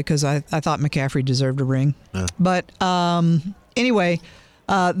either way because I thought McCaffrey deserved a ring. But anyway,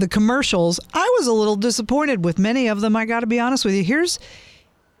 the commercials, I was a little disappointed with many of them, I got to be honest with you.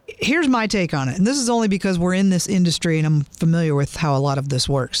 Here's my take on it. And this is only because we're in this industry and I'm familiar with how a lot of this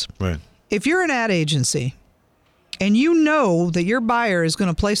works. Right. If you're an ad agency and you know that your buyer is going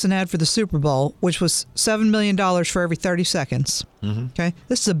to place an ad for the Super Bowl, which was $7 million for every 30 seconds, okay,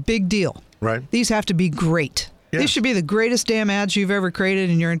 this is a big deal. Right. These have to be great. Yes. These should be the greatest damn ads you've ever created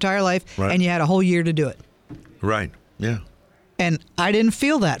in your entire life, Right. and you had a whole year to do it. Right. Yeah. And I didn't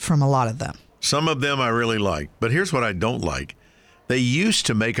feel that from a lot of them. Some of them I really like, but here's what I don't like. They used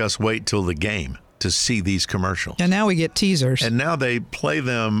to make us wait till the game to see these commercials. And now we get teasers. And now they play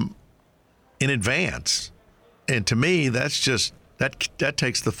them in advance. And to me, that's just, that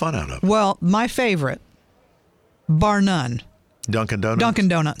takes the fun out of it. Well, my favorite, bar none, Dunkin' Donuts? Dunkin'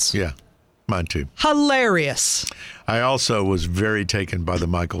 Donuts. Yeah, mine too. Hilarious. I also was very taken by the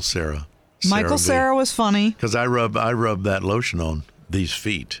Michael Cera. Michael Cera was funny. Because I rub that lotion on these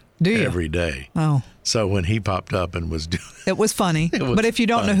feet every day. Oh. So when he popped up and was doing it was funny. was but if you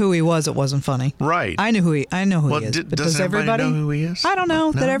don't know who he was, it wasn't funny. Right. I know who he is. But does everybody know who he is? I don't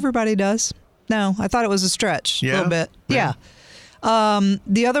know No? that everybody does. No, I thought it was a stretch a Yeah? little bit. Yeah. Yeah.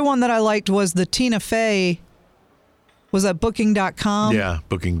 The other one that I liked was the Tina Fey. Was that Booking.com? Yeah,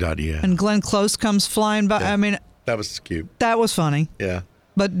 Booking.yeah. And Glenn Close comes flying by. Yeah. I mean, That was cute. that was funny. Yeah.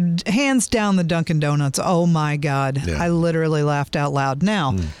 But hands down, the Dunkin' Donuts. Oh my God! Yeah. I literally laughed out loud.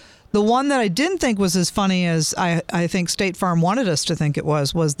 Now, the one that I didn't think was as funny as I think State Farm wanted us to think it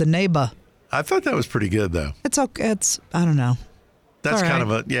was the Neighbor. I thought that was pretty good, though. It's okay. I don't know. That's All kind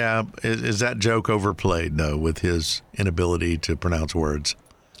right. of a, yeah. Is that joke overplayed, though, with his inability to pronounce words?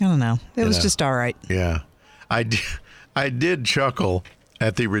 I don't know. It was know. just all right. Yeah. I did chuckle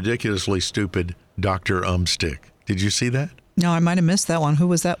at the ridiculously stupid Dr. Umstick. Did you see that? No, I might have missed that one. Who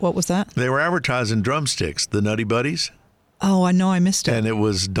was that? What was that? They were advertising drumsticks, the Nutty Buddies, Oh, I know I missed it. and it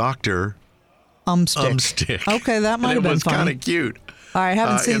was Dr. Umstick. Okay, that might have been It was kind funny. of cute. I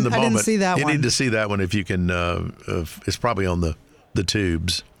haven't in seen. the I didn't moment. see that You one. need to see that one if you can. It's probably on the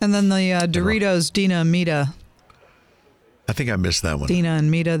tubes. And then the Doritos, Dina and Mita. I think I missed that one. Dina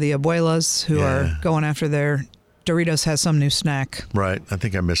and Mita, the abuelas who Yeah. are going after their Doritos has some new snack. Right. I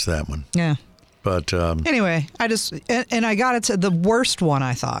think I missed that one. Yeah. But Anyway, I just and I got it to the worst one.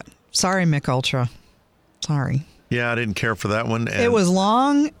 I thought. Sorry, Mick Ultra. Sorry. yeah, I didn't care for that one. And, It was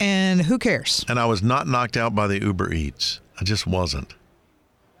long, and who cares? and I was not knocked out by the Uber Eats. I just wasn't.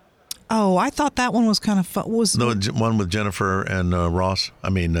 Oh, I thought that one was kind of fun. Was The one with Jennifer and Ross. I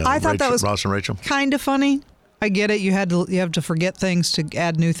mean, I thought that was Ross and Rachel. kind of funny. I get it. You have to forget things to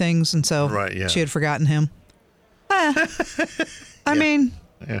add new things, and so Right, yeah. she had forgotten him. I mean,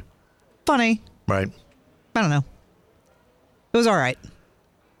 Yeah. funny. Right. I don't know. It was all right, It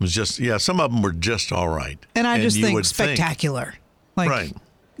was just, yeah, some of them were just all right. and I just you think would spectacular. Like, Right.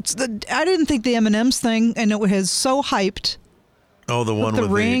 I didn't think the M&M's thing, and it was so hyped. Oh, the one With the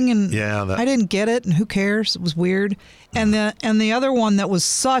with ring and yeah, that, I didn't get it, and who cares? It was weird. And the other one that was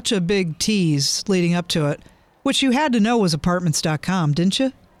such a big tease leading up to it, which you had to know was Apartments.com, didn't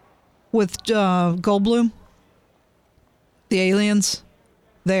you? With Goldblum, the aliens,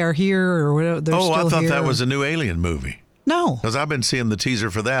 they are here or whatever. They're Oh, I still thought here. that was a new Alien movie. No, Because I've been seeing the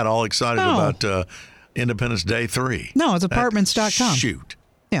teaser for that, all excited No. about Independence Day 3. No, it's That- Apartments.com. Shoot.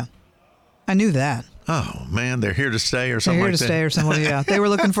 Yeah, I knew that. Oh, man, they're here to stay or They're something here like to that. stay or something. Yeah, they were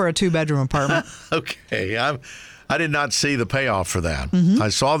looking for a 2-bedroom apartment. Okay, I did not see the payoff for that. Mm-hmm. I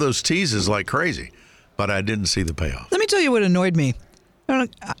saw those teases like crazy, but I didn't see the payoff. Let me tell you what annoyed me,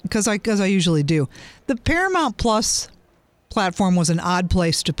 because I usually do. The Paramount Plus platform was an odd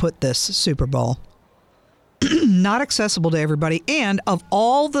place to put this Super Bowl. Not accessible to everybody, and of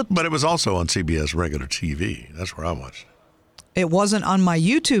all the, But it was also on CBS regular TV. That's where I watched it. it wasn't on my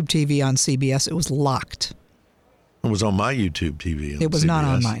YouTube TV on CBS. It was locked. It was on my YouTube TV. On It was not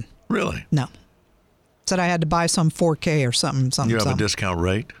on CBS. mine. Really? No, said I had to buy some 4K or something. You have a something. discount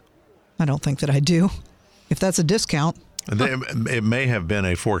rate? I don't think that I do. If that's a discount, It may have been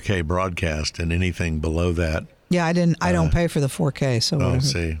a 4K broadcast, and anything below that. Yeah, I don't pay for the 4K. So whatever.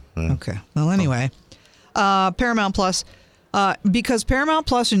 See. Okay. Well, anyway, Paramount Plus, because Paramount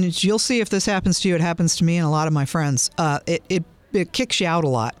Plus, and you'll see if this happens to you, it happens to me and a lot of my friends. It kicks you out a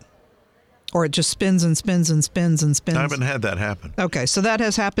lot, or it just spins and spins and spins and spins. I haven't had that happen. Okay, so that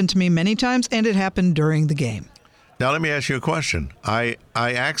has happened to me many times, and it happened during the game. Now let me ask you a question. I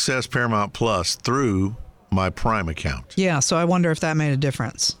access Paramount Plus through my Prime account. Yeah, so I wonder if that made a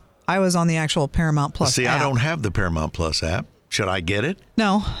difference. I was on the actual Paramount Plus See, app. I don't have the Paramount Plus app. Should I get it?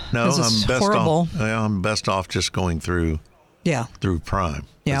 No, I'm it's best horrible. off. I'm best off just going through Prime.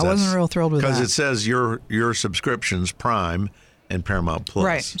 Yeah, I wasn't real thrilled with that. Because it says your subscriptions, Prime and Paramount Plus.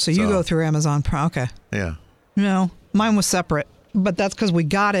 Right, so you go through Amazon Prime. Okay. Yeah. No, mine was separate, but that's because we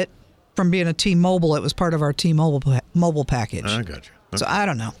got it from being a T-Mobile. It was part of our T-Mobile mobile package. I got you. Okay. So I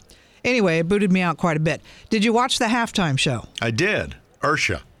don't know. Anyway, it booted me out quite a bit. Did you watch the halftime show? I did.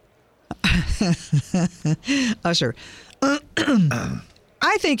 Ursha. Usher.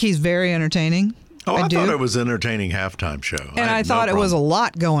 I think he's very entertaining. I thought it was an entertaining halftime show. And I thought it was a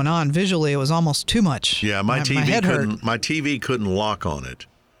lot going on. Visually, it was almost too much. Yeah, my TV couldn't lock on it.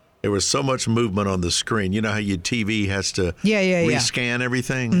 There was so much movement on the screen. You know how your TV has to rescan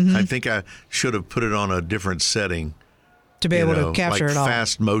everything? Mm-hmm. I think I should have put it on a different setting. To be able to capture like it all.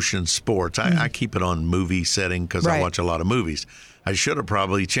 fast motion sports. I keep it on movie setting because I watch a lot of movies. I should have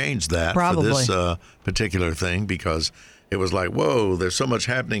probably changed that for this particular thing because it was like, whoa, there's so much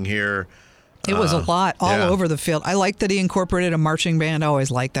happening here. It was a lot all over the field. I like that he incorporated a marching band. I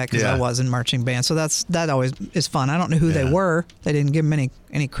always liked that because I was in marching band. So that always is fun. I don't know who they were. They didn't give them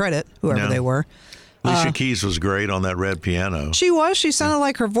any credit, whoever they were. Alicia Keys was great on that red piano. She was. She sounded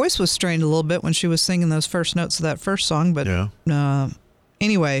like her voice was strained a little bit when she was singing those first notes of that first song. But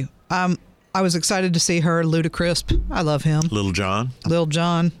anyway, I was excited to see her. Ludacris. I love him. Lil Jon.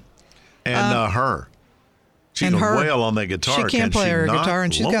 And her. She can wail on that guitar. She can play her guitar,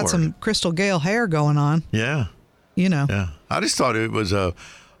 and she's got some Crystal Gale hair going on. Yeah. Yeah. I just thought it was a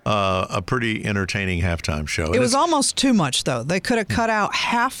pretty entertaining halftime show. It was almost too much, though. They could have cut out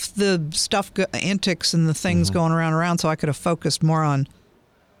half the stuff, antics and the things going around, so I could have focused more on.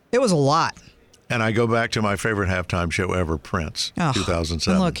 It was a lot. And I go back to my favorite halftime show ever, Prince,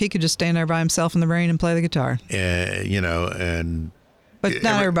 2007. And look, he could just stand there by himself in the rain and play the guitar. But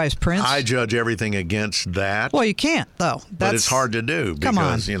not everybody's Prince. I judge everything against that. Well, you can't, though. But it's hard to do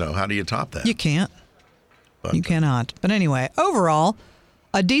because, how do you top that? You can't. You cannot. But anyway, overall,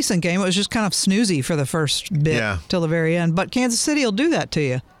 a decent game. It was just kind of snoozy for the first bit till the very end. But Kansas City will do that to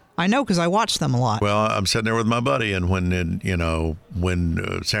you. I know because I watch them a lot. Well, I'm sitting there with my buddy, and when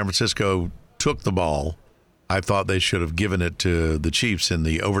San Francisco took the ball, I thought they should have given it to the Chiefs in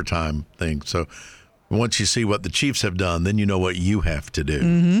the overtime thing. So once you see what the Chiefs have done, then you know what you have to do.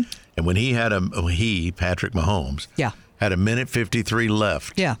 Mm-hmm. And when Patrick Mahomes, had 1:53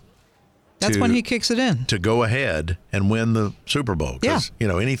 left. Yeah. That's when he kicks it in. To go ahead and win the Super Bowl. Because,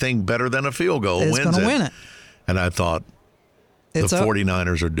 anything better than a field goal wins it. It's going to win it. And I thought the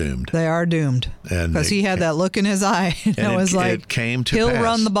 49ers are doomed. They are doomed. Because he had that look in his eye. And it was like, it came to he'll pass.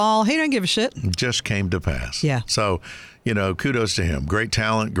 run the ball. He don't give a shit. It just came to pass. Yeah. So, kudos to him. Great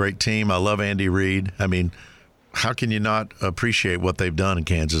talent, great team. I love Andy Reid. I mean, how can you not appreciate what they've done in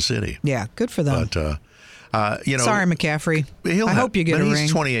Kansas City? Yeah, good for them. But, sorry, McCaffrey. I hope you get a ring.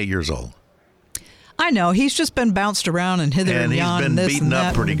 He's 28 years old. I know. He's just been bounced around and hither and yon. And he's been beaten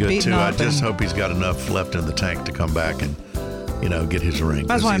up pretty good, too. I just hope hope he's got enough left in the tank to come back and, get his ring.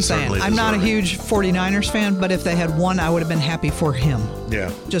 That's what I'm saying. I'm not a huge 49ers fan, but if they had won, I would have been happy for him.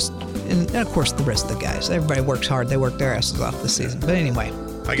 Yeah. And of course, the rest of the guys. Everybody works hard. They work their asses off this season. But anyway.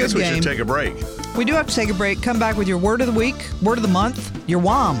 I guess we should take a break. We do have to take a break. Come back with your word of the week, word of the month, your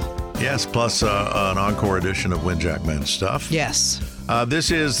WOM. Yes, plus an encore edition of Win Jackman stuff. Yes. This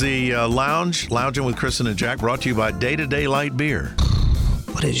is the Lounging with Kristen and Jack, brought to you by Day-to-Day Light Beer.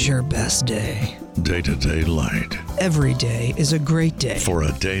 What is your best day? Day-to-Day Light. Every day is a great day. For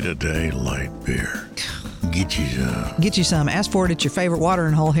a Day-to-Day Light Beer. Get you some. Get you some. Ask for it at your favorite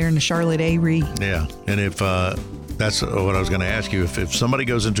watering hole here in the Charlotte area. Yeah, and if that's what I was going to ask you. If somebody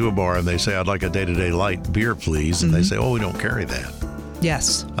goes into a bar and they say, I'd like a Day-to-Day Light Beer, please, and they say, we don't carry that.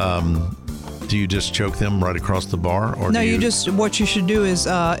 Yes. Do you just choke them right across the bar, or no? What you should do is,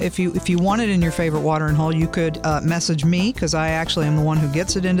 if you want it in your favorite watering hole, you could message me because I actually am the one who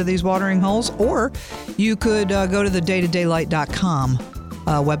gets it into these watering holes, or you could go to the daytodaylight.com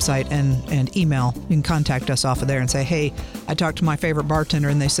website and email. You can contact us off of there and say, hey, I talked to my favorite bartender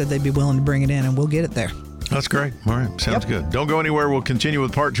and they said they'd be willing to bring it in, and we'll get it there. That's great. All right, sounds good. Don't go anywhere. We'll continue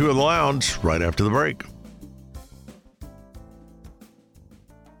with part 2 of the Lounge right after the break.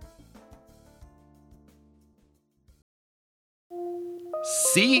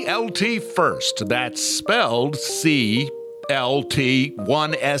 CLT First. That's spelled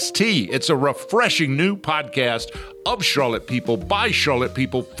CLT1ST. It's a refreshing new podcast of Charlotte people, by Charlotte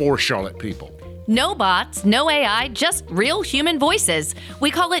people, for Charlotte people. No bots, no AI, just real human voices. We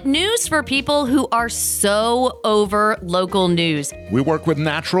call it news for people who are so over local news. We work with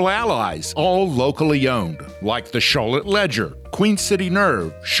natural allies, all locally owned, like the Charlotte Ledger, Queen City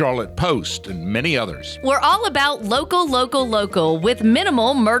Nerve, Charlotte Post, and many others. We're all about local with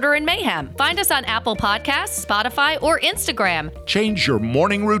minimal murder and mayhem. Find us on Apple Podcasts, Spotify, or Instagram. Change your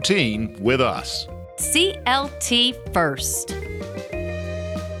morning routine with us. CLT First.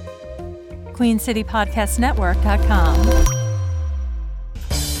 QueenCityPodcastNetwork.com.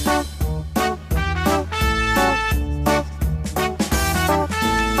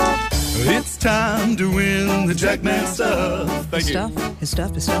 It's time to win the Jackman stuff. His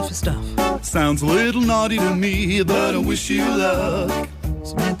stuff. Sounds a little naughty to me, but I wish you luck.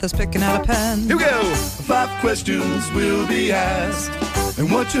 Samantha's picking out a pen. Here we go. 5 questions will be asked,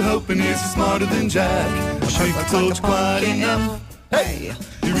 and what you're hoping is you're smarter than Jack. I think I told you quite enough. Hey,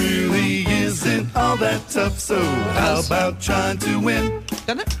 it really isn't all that tough, so how about trying to win?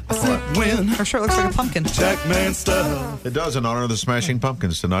 Doesn't it? I said win. Her shirt looks like a pumpkin. Jackman stuff. It does in honor of the Smashing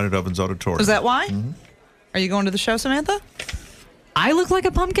Pumpkins tonight at Ovens Auditorium. Is that why? Mm-hmm. Are you going to the show, Samantha? I look like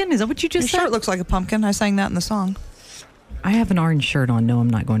a pumpkin? Is that what you just Your said? shirt looks like a pumpkin. I sang that in the song. I have an orange shirt on. No, I'm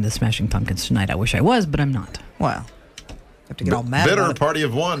not going to the Smashing Pumpkins tonight. I wish I was, but I'm not. Well, you have to get all mad Bitter about it. party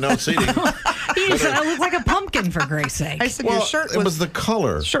of one, no seating. You said I look like a pumpkin, for Grace's sake. I said Well, your shirt it was the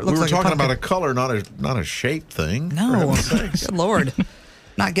color. Shirt We looks were like a talking pumpkin. about a color, not a shape thing. for No. heaven's sakes. Good Lord.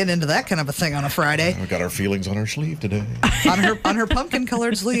 Not getting into that kind of a thing on a Friday. We got our feelings on our sleeve today. on her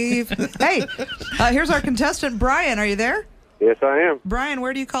pumpkin-colored sleeve. Hey, here's our contestant, Brian. Are you there? Yes, I am. Brian,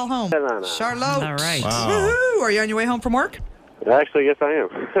 where do you call home? Carolina. Charlotte. All right. Wow. Woohoo! Are you on your way home from work? Actually, yes, I am.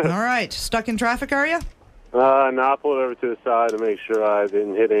 All right. Stuck in traffic, are you? No, I pulled over to the side to make sure I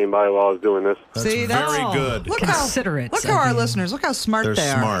didn't hit anybody while I was doing this. That's See, that's very good. Look Considerate how our of you. listeners, look how smart They're they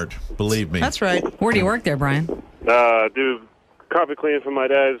are. smart. Believe me. That's right. Where do you work there, Brian? Do carpet cleaning for my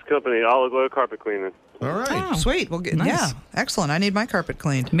dad's company, Olive Glow Carpet Cleaning. All right. Oh, Sweet. Well, nice. yeah. Excellent. I need my carpet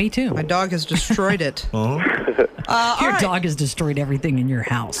cleaned. Me too. My dog has destroyed it. Uh-huh. All Your right. dog has destroyed everything in your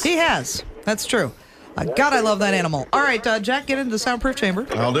house. He has. That's true. God, I love that animal. All right, Jack, get into the soundproof chamber.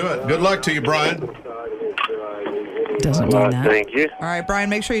 I'll do it. Good luck to you, Brian. Doesn't mean that. Thank you. All right, Brian,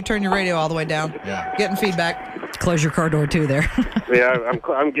 make sure you turn your radio all the way down. Yeah. Getting feedback. Close your car door too there. Yeah,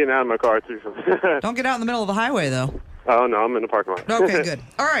 I'm getting out of my car, too. Don't get out in the middle of the highway, though. Oh, no, I'm in the parking lot. Okay, good.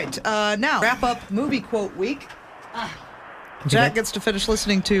 All right, now, wrap up movie quote week. Jack gets to finish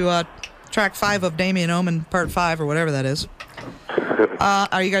listening to track 5 of Damien Omen, part 5, or whatever that is.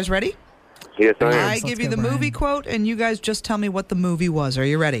 Are you guys ready? Yes, I am. I Let's give go, you the Brian. movie quote, and you guys just tell me what the movie was. Are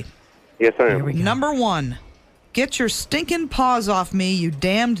you ready? Yes, I Here am. we go. Number 1. Get your stinking paws off me, you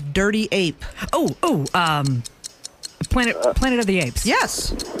damned dirty ape. Planet of the Apes.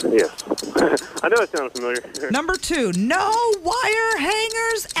 Yes. Yes. I know it sounded familiar. Number 2. No wire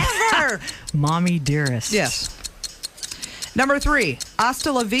hangers ever. Mommy Dearest. Yes. Number 3.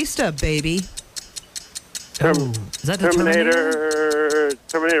 Hasta la vista, baby. Oh, is that the Terminator?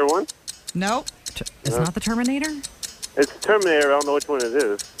 Terminator 1? No, It's not the Terminator? It's Terminator. I don't know which one it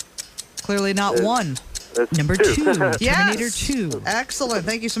is. clearly not 1. It's Number 2. 2. Yes. Terminator 2. Excellent.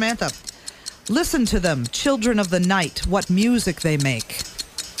 Thank you, Samantha. Listen to them, children of the night, what music they make.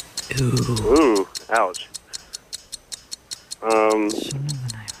 Ooh, ouch.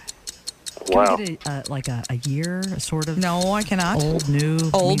 Wow. Can we get a year, a sort of No, I cannot. old, new?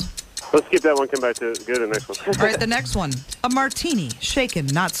 Old. Let's skip that one, come back to go to the next one. All right, the next one. A martini, shaken,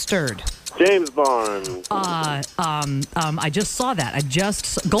 not stirred. James Bond. I just saw that.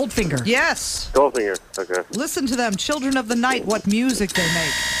 Goldfinger. Yes. Goldfinger. Okay. Listen to them, children of the night, what music they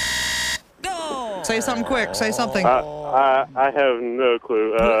make. Go. Say something quick. Say something. I have no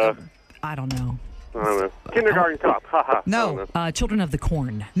clue. I don't know. I don't know. Kindergarten Cop. Haha. No. Children of the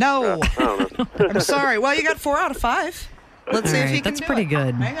Corn. No. I don't know. I'm sorry. Well, you got 4 out of 5. Let's see All if he right, can that's do pretty it.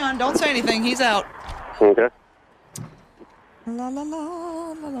 good. Hang on. Don't say anything. He's out. Okay. La la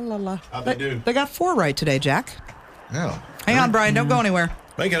la la la la. How'd they do? They got 4 right today, Jack. Yeah. Hang on, Brian. Don't go anywhere.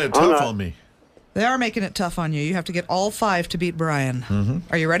 Making it I'm tough not- on me. They are making it tough on you. You have to get all 5 to beat Brian. Mm-hmm.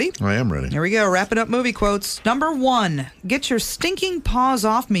 Are you ready? I am ready. Here we go. Wrapping up movie quotes. Number 1. Get your stinking paws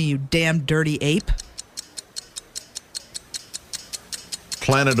off me, you damn dirty ape.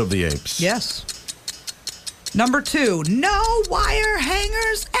 Planet of the Apes. Yes. Number 2. No wire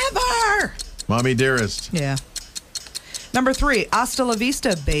hangers ever. Mommy Dearest. Yeah. Number 3. Hasta la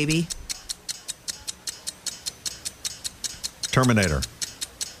vista, baby. Terminator.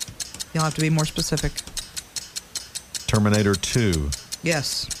 You'll have to be more specific. Terminator 2.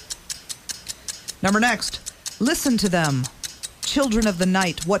 Yes. Number next. Listen to them. Children of the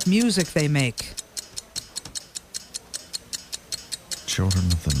night. What music they make. Children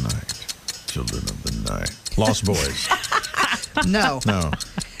of the night. Children of the night. Lost Boys. No. No.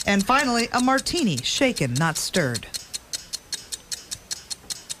 And finally, a martini. Shaken, not stirred.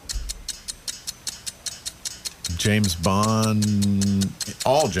 James Bond.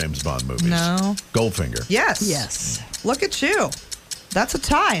 All James Bond movies. No. Goldfinger. Yes. Yes. Look at you. That's a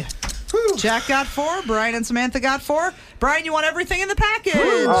tie. Jack got 4. Brian and Samantha got 4. Brian, you want everything in the package.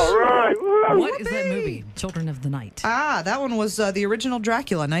 All right. Woo. What is that movie? Children of the Night. That one was the original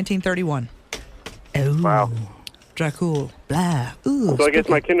Dracula, 1931. Oh. Wow. Dracula. Blah. Ooh. So I guess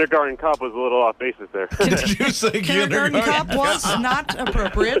my kindergarten cop was a little off basis there. Did you say Kindergarten Cop was not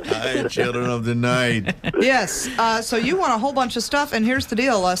appropriate. Hi, Children of the Night. Yes. So you want a whole bunch of stuff, and here's the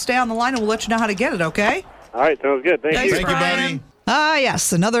deal. Stay on the line, and we'll let you know how to get it, okay? All right, sounds good. Thank Thanks, you. Thank you, Brian. buddy.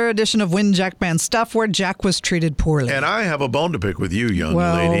 Yes, another edition of Win Jackman Stuff where Jack was treated poorly. And I have a bone to pick with you, young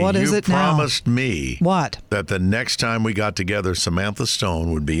Well, lady. what is you it now? promised me What? that the next time we got together, Samantha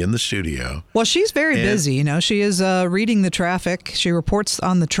Stone would be in the studio. Well, she's very And- busy. You know, she is reading the traffic. She reports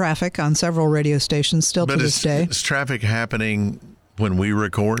on the traffic on several radio stations still to this day. Is traffic happening when we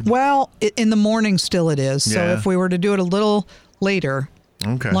record? Well, in the morning still it is. So Yeah. if we were to do it a little later,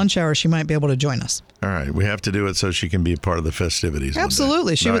 Okay. lunch hour, she might be able to join us. All right. We have to do it so she can be a part of the festivities. one day.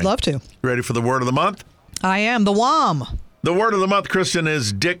 Absolutely. She All would right. love to. Ready for the word of the month? I am the WOM. The word of the month, Kristen,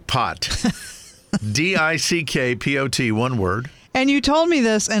 is dickpot. Dickpot, one word. And you told me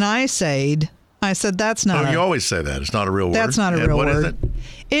this, and I said, that's not Oh, you always say that. It's not a real word. That's not a And real what is word. it?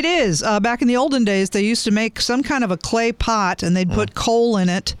 It is. Back in the olden days, they used to make some kind of a clay pot, and they'd put coal in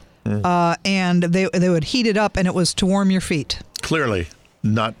it, and they would heat it up, and it was to warm your feet. Clearly,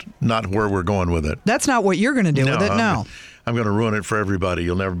 not where we're going with it. That's not what you're going to do with it, no. I'm going to ruin it for everybody.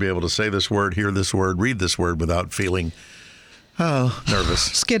 You'll never be able to say this word, hear this word, read this word without feeling, nervous,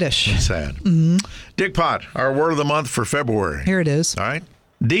 Skittish. sad. Dickpot, our word of the month for February. Here it is. All right.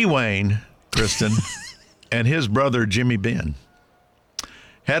 Dwayne, Kristen, and his brother Jimmy Ben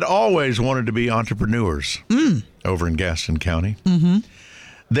had always wanted to be entrepreneurs over in Gaston County.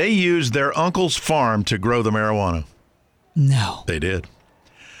 They used their uncle's farm to grow the marijuana. No. They did.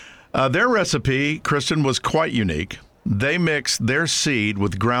 Their recipe, Kristen, was quite unique. They mixed their seed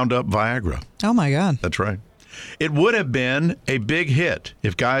with ground up Viagra. Oh, my God. That's right. It would have been a big hit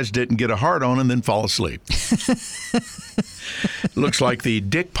if guys didn't get a hard on and then fall asleep. Looks like the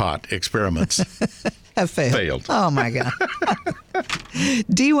Dickpot experiments Have failed. failed. Oh, my God.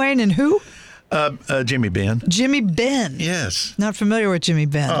 Dwayne and who? Jimmy Ben. Jimmy Ben. Yes. Not familiar with Jimmy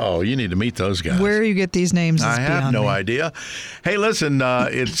Ben. Oh, you need to meet those guys. Where you get these names is I have beyond no me. idea. Hey, listen,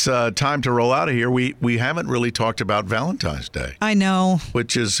 it's time to roll out of here. We haven't really talked about Valentine's Day, I know.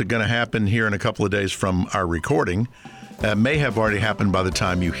 which is going to happen here in a couple of days from our recording. May have already happened by the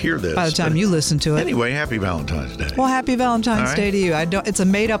time you hear this. By the time but you listen to it. Anyway, happy Valentine's Day. Well, happy Valentine's All right. Day to you. It's a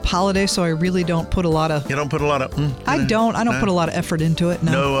made-up holiday, so I really don't put a lot of. You don't put a lot of. I don't put a lot of effort into it.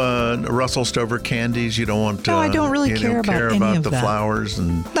 No. No Russell Stover candies. You don't want. No, I don't really you care don't about care any about of the that. flowers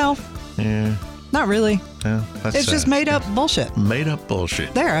and No, yeah. not really. Yeah, that's It's just sad. made up bullshit. Made up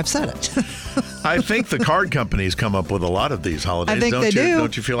bullshit. There, I've said it. I think the card companies come up with a lot of these holidays. I think don't they you? do.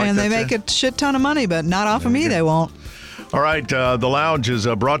 Don't you feel like and they that's make a shit ton of money, but not off of me, they won't. All right, the Lounge is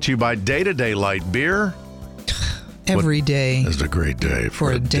brought to you by Day-to-Day Light Beer. Every day. It's a great day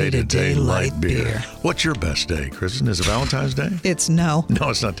for a Day-to-Day light beer. What's your best day, Kristen? Is it Valentine's Day? It's no. No,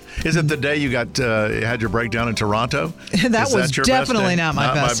 it's not. Is it the day you got had your breakdown in Toronto? That Is was your best definitely day? not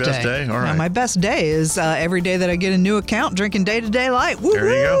my best day. All right. No, my best day is every day that I get a new account drinking Day-to-Day Light. Woo-hoo! There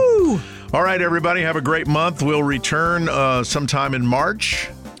you go. All right, everybody, have a great month. We'll return sometime in March.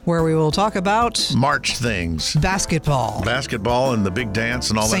 Where we will talk about March things. basketball. Basketball and the big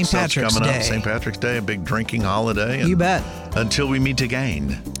dance and all St. that stuff's Patrick's coming Day. up. St. Patrick's Day, a big drinking holiday. You bet. Until we meet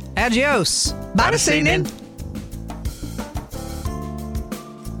again. Adios. Bye to seeing.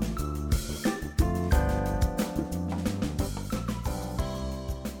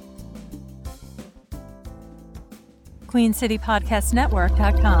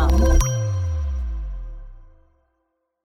 QueenCityPodcastNetwork.com.